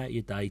time out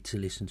your day to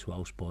listen to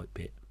Old Spike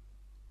Pit.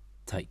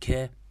 Take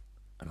care,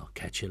 and I'll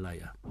catch you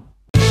later.